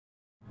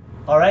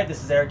All right,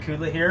 this is Eric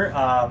Kudla here.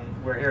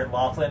 We're here in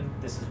Laughlin.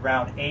 This is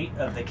round 8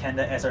 of the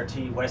Kenda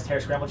SRT West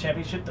Hare Scramble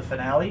Championship, the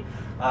finale.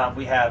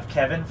 We have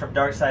Kevin from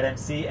Darkside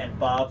MC and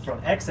Bob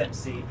from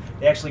XMC.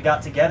 They actually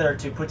got together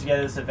to put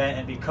together this event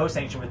and be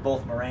co-sanctioned with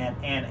both MRAN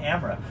and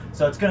AMRA.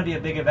 So it's going to be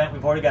a big event.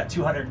 We've already got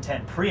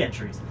 210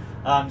 pre-entries.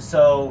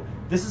 So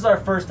this is our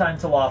first time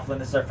to Laughlin.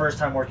 This is our first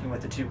time working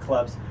with the two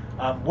clubs.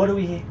 What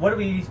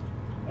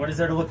is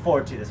there to look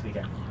forward to this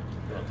weekend?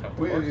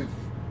 We've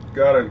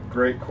got a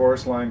great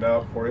course lined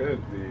out for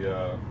you.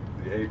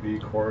 The AB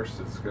course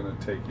is going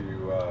to take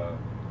you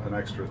an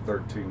extra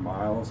 13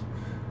 miles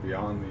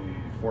beyond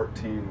the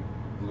 14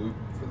 loop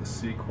for the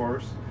C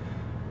course.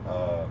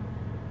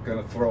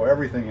 Going to throw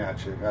everything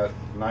at you. Got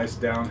nice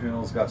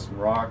downhills, got some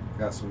rock,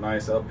 got some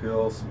nice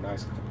uphills, some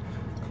nice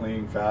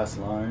clean fast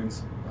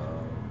lines,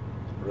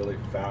 really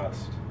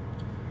fast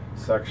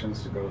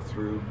sections to go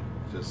through.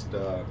 Just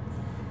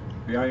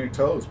be on your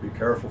toes. Be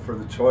careful for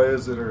the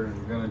choyas that are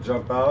going to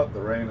jump out.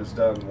 The rain has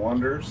done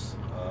wonders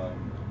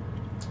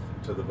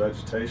to the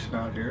vegetation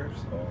out here,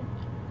 so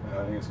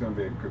I think it's going to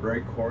be a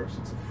great course.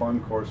 It's a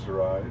fun course to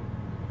ride.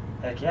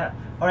 Heck yeah!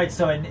 All right,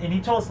 so and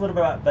you told us a little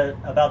bit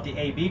about the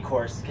AB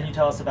course. Can you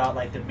tell us about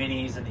like the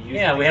minis and the youth?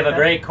 Yeah, we have a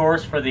great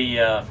course for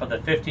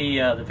the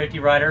 50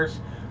 riders.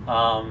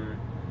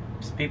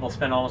 People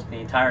spend almost the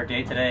entire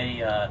day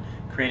today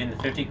creating the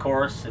 50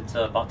 course. It's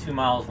about 2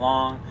 miles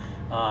long.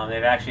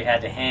 They've actually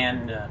had to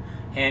hand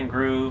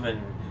groove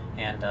and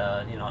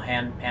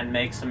hand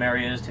make some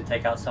areas to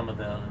take out some of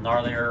the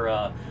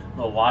gnarlier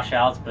little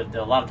washouts. But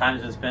a lot of time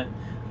has been spent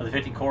for the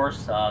 50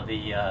 course.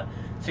 The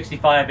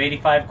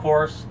 65-85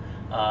 course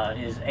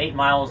is 8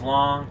 miles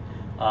long.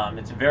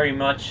 It's very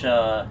much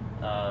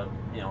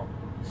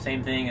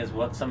same thing as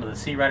what some of the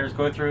C riders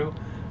go through.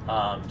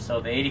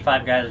 So the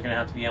 85 guys are going to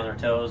have to be on their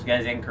toes.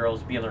 Guys and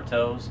girls be on their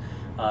toes.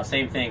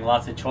 Same thing,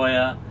 lots of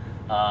choya.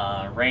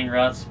 Rain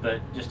ruts,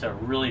 but just a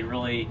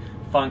really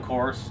fun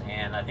course,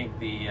 and I think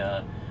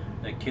the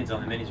kids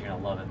on the minis are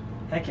going to love it.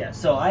 Heck yeah.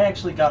 So I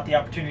actually got the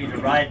opportunity to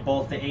ride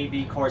both the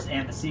AB course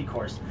and the C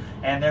course,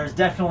 and there's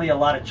definitely a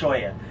lot of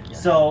choya. Yeah.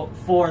 So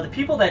for the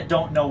people that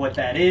don't know what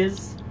that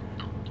is,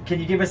 can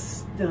you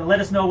let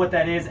us know what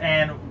that is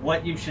and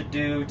what you should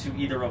do to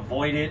either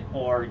avoid it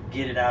or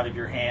get it out of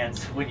your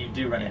hands when you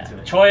do run into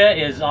it? Choya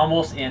is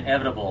almost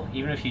inevitable.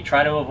 Even if you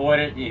try to avoid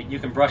it, you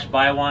can brush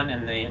by one,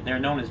 and they're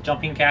known as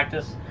jumping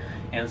cactus.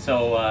 And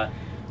so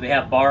they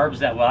have barbs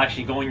that will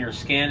actually go in your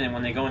skin, and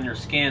when they go in your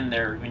skin,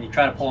 when you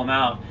try to pull them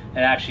out, it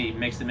actually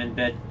makes them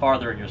embed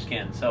farther in your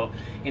skin. So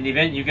in the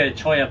event you get a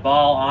choya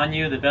ball on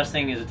you, the best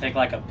thing is to take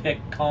like a pick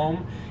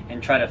comb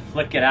and try to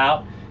flick it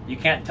out. You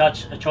can't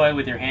touch a choya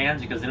with your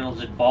hands because then it'll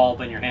just ball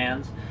up in your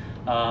hands.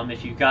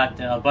 If you've got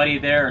a buddy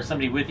there or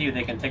somebody with you,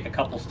 they can take a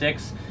couple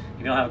sticks. If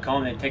you don't have a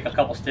comb, they can take a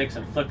couple sticks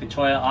and flick the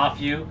choya off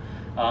you.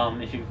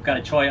 If you've got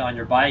a choya on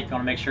your bike, you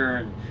want to make sure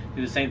and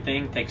do the same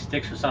thing. Take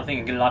sticks or something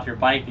and get it off your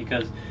bike,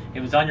 because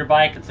if it's on your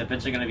bike, it's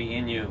eventually going to be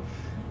in you.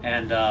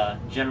 And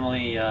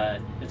generally,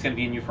 it's going to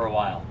be in you for a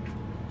while.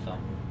 So.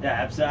 Yeah,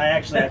 absolutely. I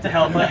actually had to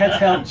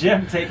help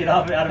Jim take it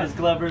off out of his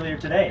glove earlier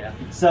today. Yeah.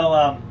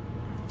 So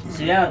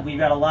yeah, we've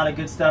got a lot of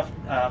good stuff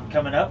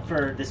coming up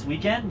for this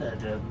weekend.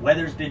 The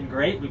weather's been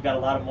great. We've got a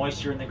lot of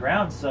moisture in the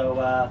ground,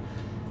 so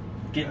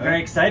getting very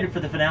excited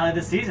for the finale of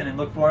the season and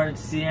look forward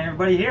to seeing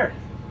everybody here.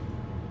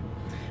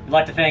 We'd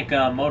like to thank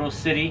Moto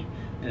City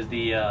is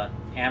the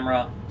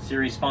AMRA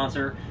series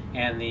sponsor,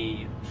 and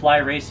the Fly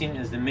Racing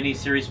is the mini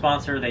series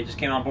sponsor. They just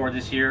came on board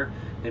this year.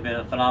 They've been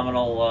a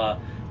phenomenal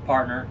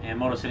partner, and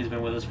Moto City's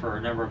been with us for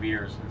a number of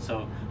years, and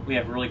so we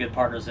have really good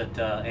partners at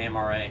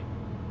AMRA.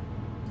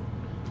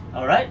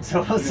 All right,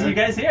 so we'll see you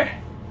guys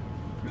here.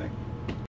 Thanks.